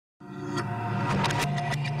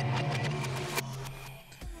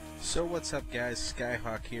So what's up guys,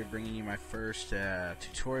 Skyhawk here bringing you my first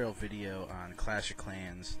tutorial video on Clash of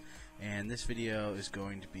Clans, and this video is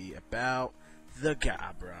going to be about the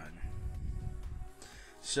Goblin.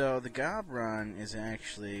 So the Goblin is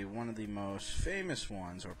actually one of the most famous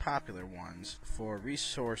ones or popular ones for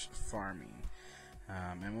resource farming.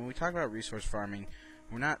 And when we talk about resource farming,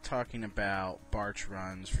 we're not talking about barch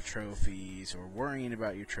runs for trophies or worrying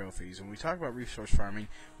about your trophies. When we talk about resource farming,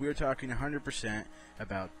 we are talking 100%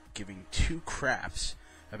 about giving two craps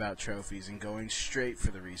about trophies and going straight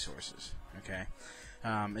for the resources. Okay,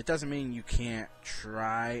 it doesn't mean you can't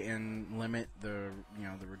try and limit the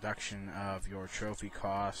reduction of your trophy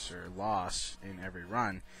costs or loss in every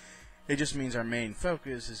run. It just means our main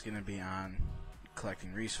focus is going to be on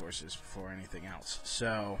collecting resources before anything else.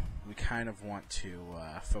 So we kind of want to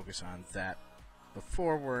focus on that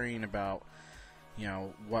before worrying about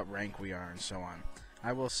what rank we are and so on.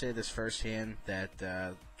 I will say this firsthand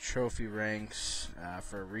that trophy ranks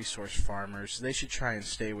for resource farmers, they should try and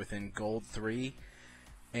stay within gold 3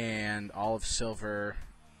 and all of silver,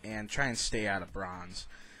 and try and stay out of bronze.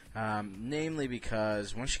 Namely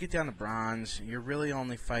because once you get down to bronze, you're really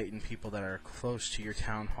only fighting people that are close to your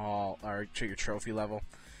town hall or to your trophy level,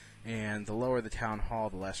 and the lower the town hall,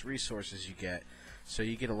 the less resources you get. So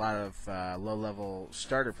you get a lot of low-level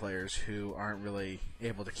starter players who aren't really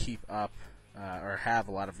able to keep up or have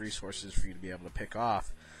a lot of resources for you to be able to pick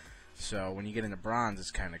off. So when you get into bronze,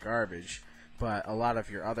 it's kind of garbage. But a lot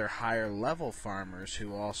of your other higher level farmers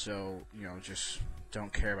who also just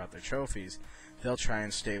don't care about their trophies, they'll try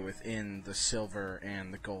and stay within the silver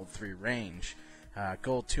and the gold 3 range.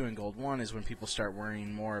 Gold 2 and gold 1 is when people start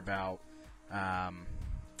worrying more about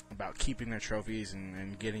keeping their trophies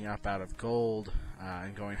and getting up out of gold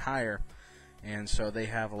and going higher. And so they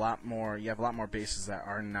have a lot more. You have a lot more bases that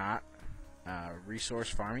are not resource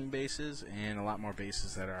farming bases, and a lot more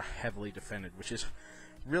bases that are heavily defended, which is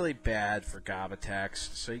really bad for gob attacks.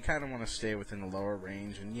 So you kind of want to stay within the lower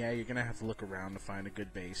range, and yeah, you're gonna have to look around to find a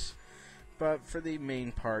good base. But for the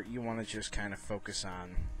main part, you want to just kind of focus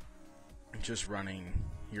on just running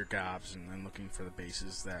your gobs and looking for the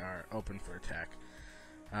bases that are open for attack.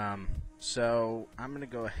 So I'm going to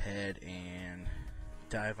go ahead and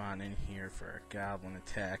dive on in here for a goblin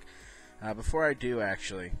attack. Before I do,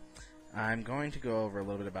 actually, I'm going to go over a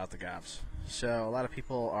little bit about the gobs. So a lot of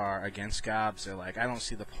people are against gobs. They're like, I don't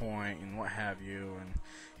see the point and what have you, and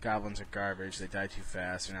goblins are garbage, they die too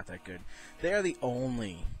fast, they're not that good. They are the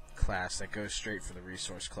only class that goes straight for the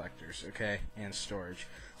resource collectors, okay, and storage.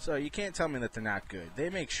 So you can't tell me that they're not good. They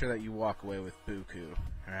make sure that you walk away with buku.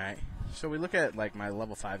 Alright, so we look at like my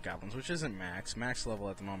level 5 goblins, which isn't max. Max level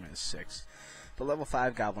at the moment is 6, but level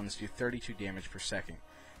 5 goblins do 32 damage per second.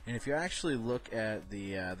 And if you actually look at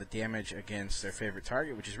the damage against their favorite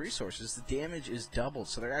target, which is resources, the damage is doubled.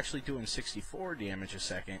 So they're actually doing 64 damage a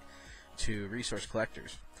second to resource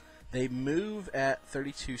collectors. They move at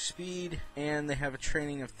 32 speed, and they have a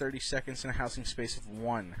training of 30 seconds and a housing space of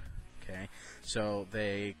 1. Okay, so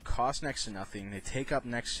they cost next to nothing. They take up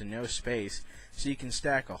next to no space, so you can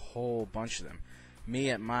stack a whole bunch of them. Me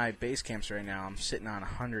at my base camps right now, I'm sitting on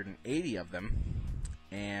 180 of them,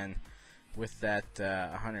 and with that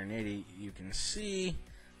 180, you can see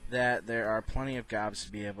that there are plenty of gobs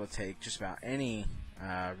to be able to take just about any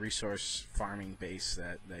resource farming base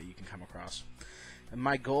that you can come across. And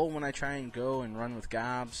my goal when I try and go and run with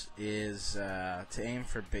gobs is to aim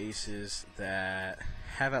for bases that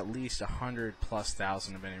have at least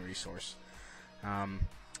 100,000+ of any resource.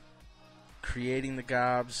 Creating the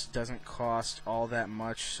gobs doesn't cost all that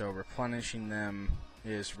much, so replenishing them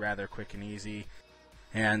is rather quick and easy.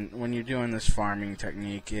 And when you're doing this farming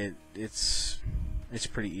technique, it's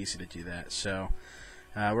pretty easy to do that. So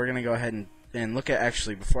we're going to go ahead and look at,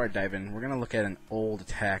 actually, before I dive in, we're going to look at an old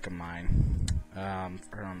attack of mine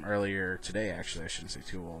from earlier today. Actually, I shouldn't say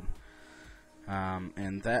too old.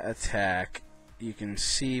 And that attack, you can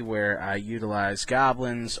see where I utilize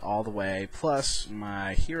goblins all the way, plus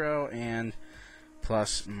my hero and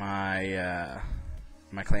plus my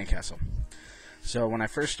my clan castle. So when I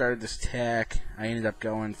first started this attack, I ended up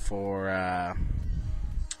going for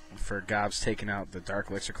gobs taking out the dark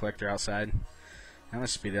elixir collector outside. I'm going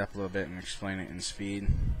to speed it up a little bit and explain it in speed.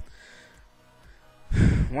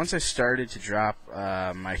 Once I started to drop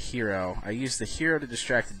my hero, I used the hero to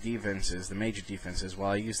distract the defenses, the major defenses, while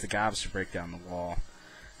I used the gobs to break down the wall.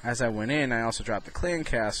 As I went in, I also dropped the clan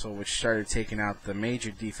castle, which started taking out the major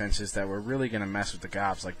defenses that were really going to mess with the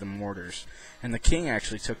gobs, like the mortars. And the king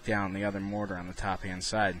actually took down the other mortar on the top-hand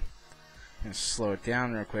side. I'm going to slow it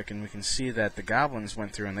down real quick, and we can see that the goblins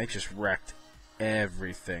went through and they just wrecked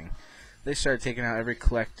everything. they started taking out every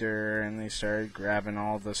collector, and they started grabbing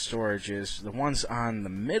all the storages. The ones on the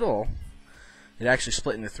middle, it actually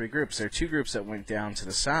split into 3 groups. There are 2 groups that went down to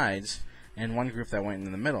the sides, and 1 group that went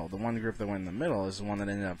into the middle. The 1 group that went in the middle is the one that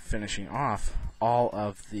ended up finishing off all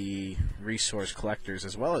of the resource collectors,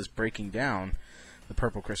 as well as breaking down the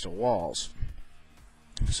purple crystal walls.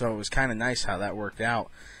 So it was kind of nice how that worked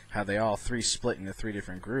out, how they all 3 split into 3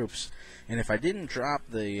 different groups. And if I didn't drop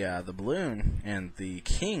the balloon and the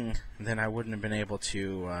king, then I wouldn't have been able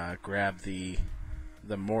to grab the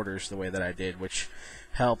mortars the way that I did, which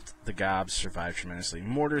helped the gobs survive tremendously.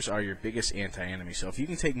 Mortars are your biggest anti-enemy, so if you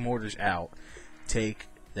can take mortars out, take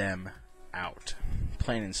them out.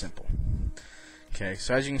 Plain and simple. Okay,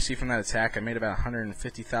 so as you can see from that attack, I made about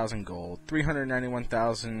 150,000 gold,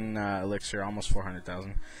 391,000 elixir, almost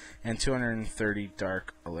 400,000, and 230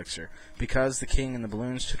 dark elixir. Because the king and the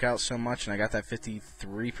balloons took out so much, and I got that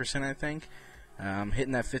 53%, I think,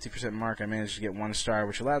 hitting that 50% mark, I managed to get 1 star,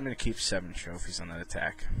 which allowed me to keep 7 trophies on that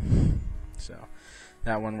attack. So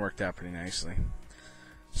that one worked out pretty nicely.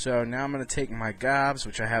 So now I'm going to take my gobs,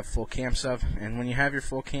 which I have full camps of, and when you have your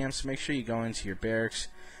full camps, make sure you go into your barracks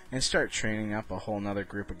and start training up a whole nother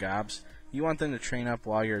group of gobs. You want them to train up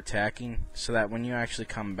while you're attacking, so that when you actually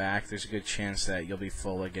come back, there's a good chance that you'll be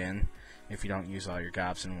full again if you don't use all your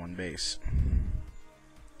gobs in one base.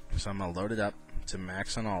 So I'm going to load it up to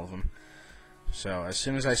max on all of them. So as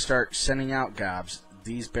soon as I start sending out gobs,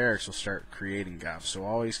 these barracks will start creating gobs. So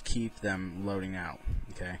always keep them loading out,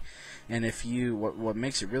 okay? And if you, what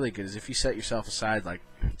makes it really good is if you set yourself aside like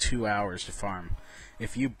 2 hours to farm.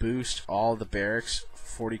 If you boost all the barracks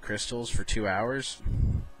 40 crystals for 2 hours,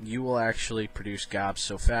 you will actually produce gobs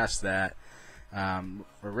so fast that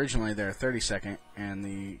originally they're 30-second, and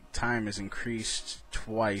the time is increased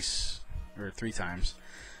twice or 3 times.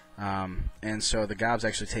 And so the gobs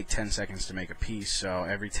actually take 10 seconds to make a piece, so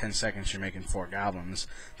every 10 seconds you're making 4 goblins.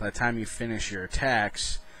 By the time you finish your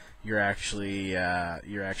attacks, you're actually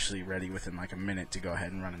ready within like a minute to go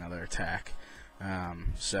ahead and run another attack.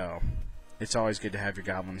 So it's always good to have your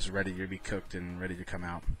goblins ready to be cooked and ready to come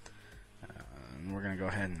out. And we're going to go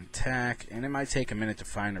ahead and attack, and it might take a minute to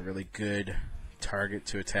find a really good target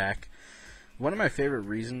to attack. One of my favorite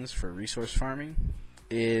reasons for resource farming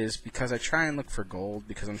is because I try and look for gold,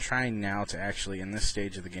 because I'm trying now to actually, in this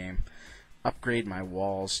stage of the game, upgrade my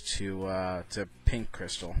walls to pink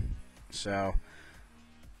crystal. So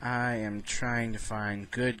I am trying to find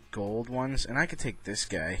good gold ones, and I could take this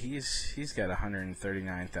guy. He's got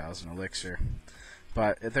 139,000 elixir,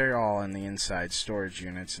 but they're all in the inside storage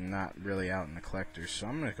units and not really out in the collectors, so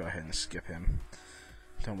I'm going to go ahead and skip him.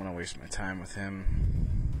 Don't want to waste my time with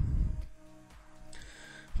him.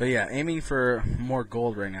 But yeah, aiming for more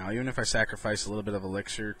gold right now, even if I sacrifice a little bit of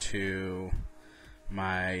elixir to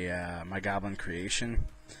my my goblin creation.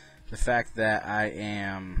 The fact that I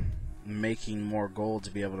am making more gold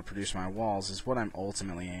to be able to produce my walls is what I'm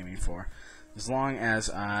ultimately aiming for. As long as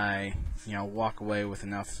I, walk away with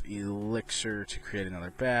enough elixir to create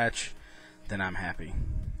another batch, then I'm happy.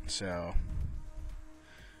 So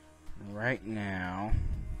right now,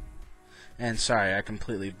 and sorry, I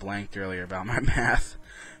completely blanked earlier about my math.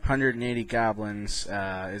 180 goblins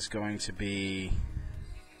is going to be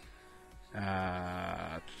it's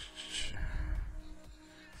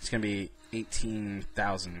going to be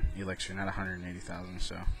 18,000 elixir, not 180,000,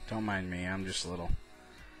 so don't mind me, I'm just a little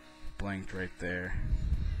blanked right there.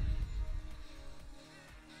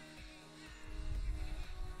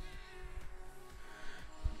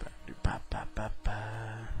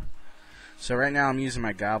 So right now I'm using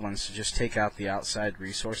my goblins to just take out the outside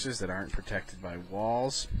resources that aren't protected by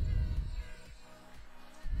walls.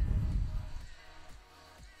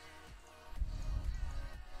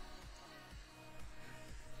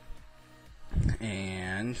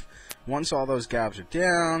 And once all those gobs are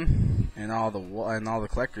down and all the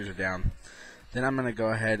collectors are down, then I'm going to go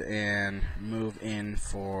ahead and move in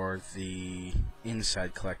for the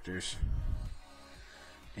inside collectors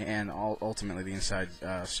and ultimately the inside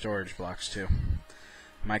storage blocks too.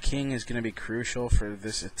 My king is going to be crucial for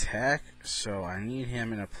this attack, so I need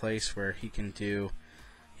him in a place where he can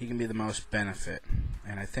be the most benefit,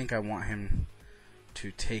 and I think I want him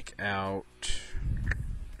to take out.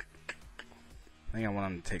 I think I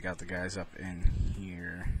want him to take out the guys up in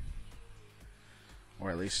here, or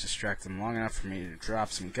at least distract them long enough for me to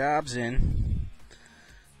drop some gobs in.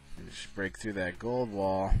 Just break through that gold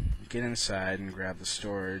wall, get inside, and grab the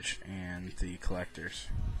storage and the collectors.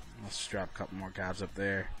 Let's drop a couple more gobs up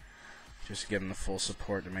there, just to give them the full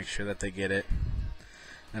support to make sure that they get it.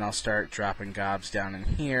 Then I'll start dropping gobs down in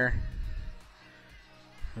here,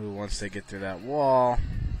 who once they get through that wall,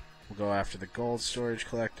 will go after the gold storage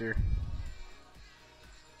collector.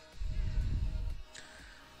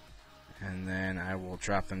 And then I will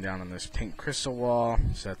drop them down on this pink crystal wall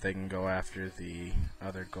so that they can go after the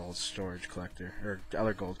other gold storage collector, or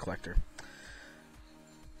other gold collector.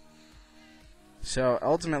 So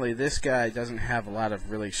ultimately this guy doesn't have a lot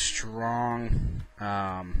of really strong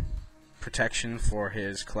protection for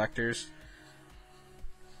his collectors.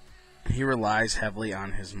 He relies heavily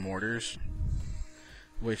on his mortars,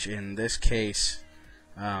 which in this case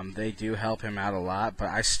they do help him out a lot, but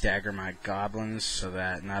I stagger my goblins so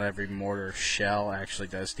that not every mortar shell actually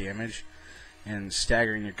does damage. And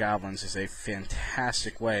staggering your goblins is a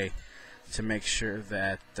fantastic way to make sure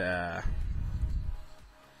that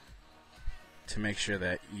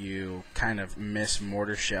you kind of miss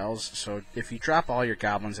mortar shells. So if you drop all your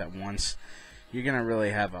goblins at once, you're gonna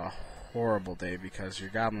really have a horrible day, because your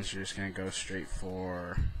goblins are just gonna go straight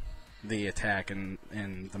for the attack, and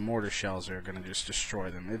the mortar shells are going to just destroy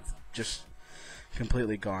them. It's just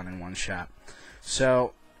completely gone in one shot.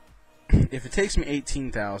 So if it takes me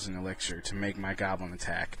 18,000 elixir to make my goblin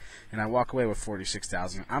attack, and I walk away with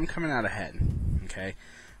 46,000, I'm coming out ahead. Okay,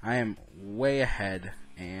 I am way ahead,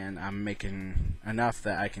 and I'm making enough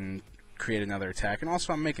that I can create another attack, and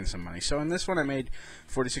also I'm making some money. So in this one I made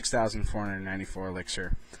 46,494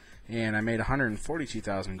 elixir. And I made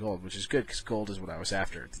 142,000 gold, which is good because gold is what I was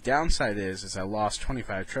after. The downside is I lost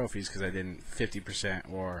 25 trophies because I didn't 50%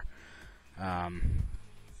 or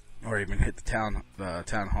even hit the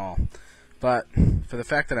town hall. But for the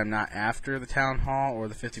fact that I'm not after the town hall or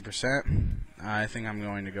the 50%, I think I'm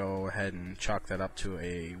going to go ahead and chalk that up to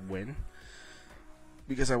a win,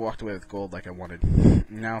 because I walked away with gold like I wanted.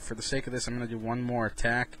 Now, for the sake of this, I'm going to do one more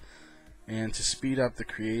attack. And to speed up the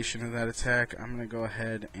creation of that attack, I'm going to go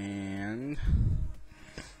ahead and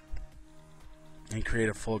create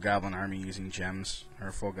a full goblin army using gems, or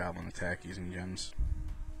a full goblin attack using gems.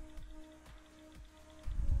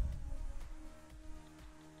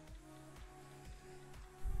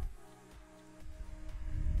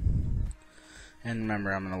 And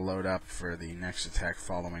remember, I'm going to load up for the next attack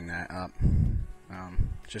following that up.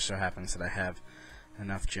 Just so happens that I have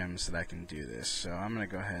enough gems that I can do this. So I'm going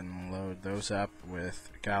to go ahead and load those up with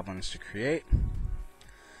goblins to create.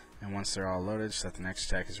 And once they're all loaded so that the next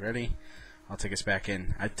attack is ready, I'll take us back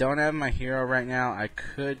in. I don't have my hero right now. I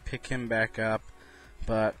could pick him back up,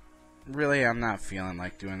 but really I'm not feeling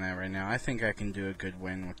like doing that right now. I think I can do a good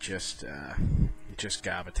win with just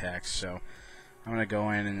gob attacks. So I'm going to go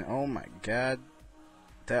in and, oh my god,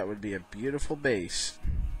 that would be a beautiful base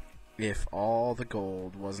if all the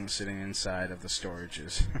gold wasn't sitting inside of the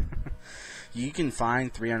storages. You can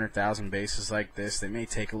find 300,000 bases like this. They may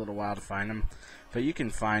take a little while to find them, but you can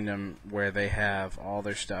find them where they have all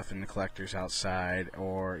their stuff in the collectors outside,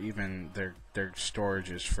 or even their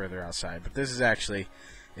storages further outside. But this is actually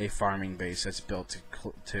a farming base that's built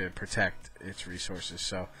to protect its resources.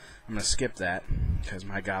 So I'm going to skip that, because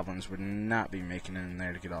my goblins would not be making it in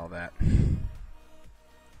there to get all that.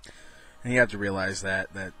 And you have to realize that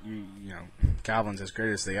you know, goblins, as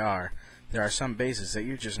great as they are, there are some bases that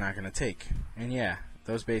you're just not going to take. And yeah,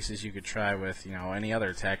 those bases you could try with, you know, any other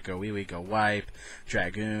attack. Go wee wee, go wipe,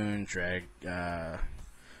 dragoon,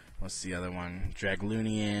 what's the other one?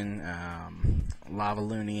 Draglunian,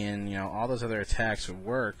 Lavalunian. You know, all those other attacks would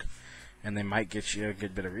work, and they might get you a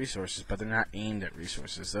good bit of resources, but they're not aimed at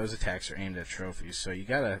resources. Those attacks are aimed at trophies. So you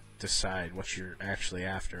gotta decide what you're actually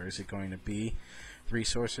after. Is it going to be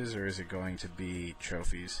resources, or is it going to be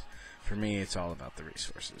trophies? For me, it's all about the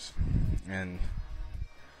resources. And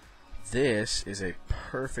this is a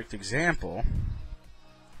perfect example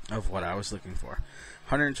of what I was looking for.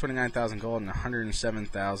 129,000 gold and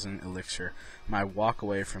 107,000 elixir. My walk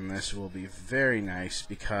away from this will be very nice,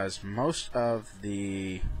 because most of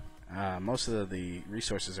the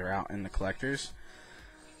resources are out in the collectors.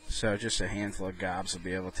 So just a handful of gobs will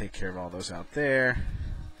be able to take care of all those out there.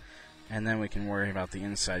 And then we can worry about the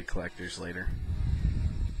inside collectors later.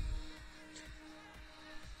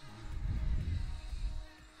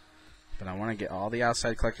 But I want to get all the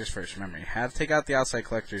outside collectors first. Remember, you have to take out the outside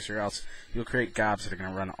collectors, or else you'll create gobs that are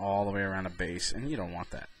going to run all the way around a base, and you don't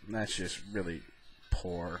want that. That's just really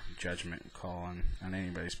poor judgment call on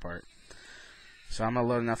anybody's part. So I'm going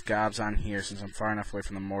to load enough gobs on here, since I'm far enough away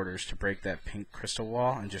from the mortars, to break that pink crystal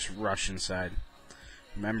wall and just rush inside.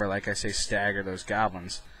 Remember, like I say, stagger those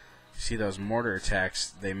goblins. See those mortar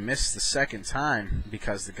attacks, they missed the second time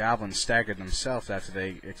because the goblins staggered themselves after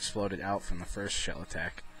they exploded out from the first shell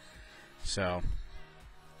attack. So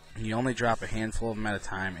you only drop a handful of them at a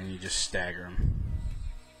time, and you just stagger them.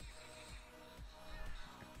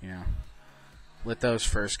 You know, let those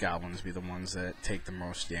first goblins be the ones that take the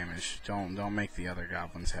most damage. Don't make the other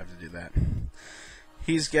goblins have to do that.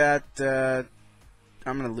 He's got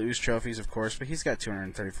I'm going to lose trophies, of course, but he's got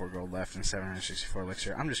 234 gold left and 764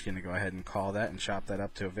 elixir. I'm just going to go ahead and call that and chop that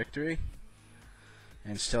up to a victory.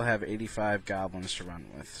 And still have 85 goblins to run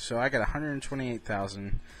with. So I got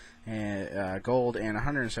 128,000 gold and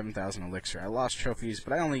 107,000 elixir. I lost trophies,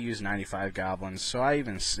 but I only used 95 goblins, so I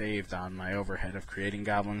even saved on my overhead of creating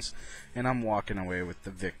goblins, and I'm walking away with the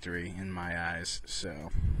victory in my eyes. So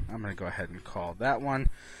I'm going to go ahead and call that one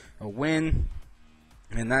a win.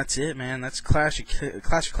 And that's it, man. That's Clash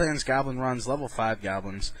of Clans Goblin runs, level 5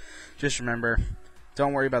 goblins. Just remember,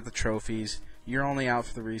 don't worry about the trophies. You're only out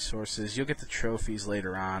for the resources. You'll get the trophies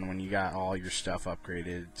later on when you got all your stuff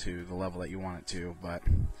upgraded to the level that you want it to. But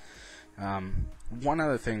one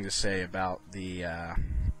other thing to say about the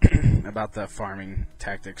about the farming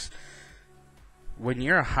tactics: when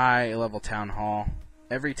you're a high level town hall,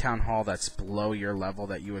 every town hall that's below your level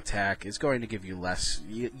that you attack is going to give you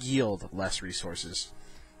yield less resources.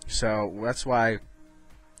 So that's why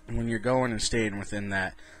when you're going and staying within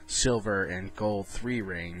that silver and gold 3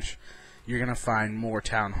 range, you're going to find more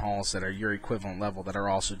town halls that are your equivalent level that are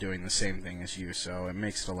also doing the same thing as you, so it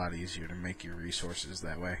makes it a lot easier to make your resources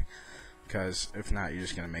that way, because if not, you're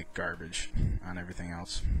just going to make garbage on everything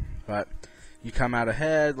else. But you come out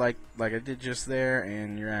ahead like I did just there,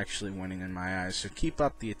 and you're actually winning in my eyes. So keep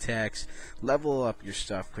up the attacks, level up your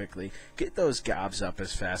stuff quickly, get those gobs up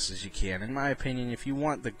as fast as you can. In my opinion, if you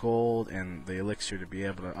want the gold and the elixir to be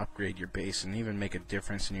able to upgrade your base and even make a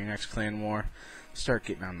difference in your next clan war, start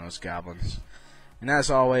getting on those goblins. And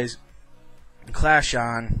as always, clash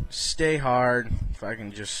on, stay hard, if I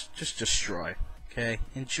can just destroy, okay?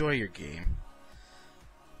 Enjoy your game.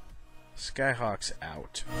 Skyhawk's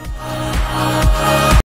out.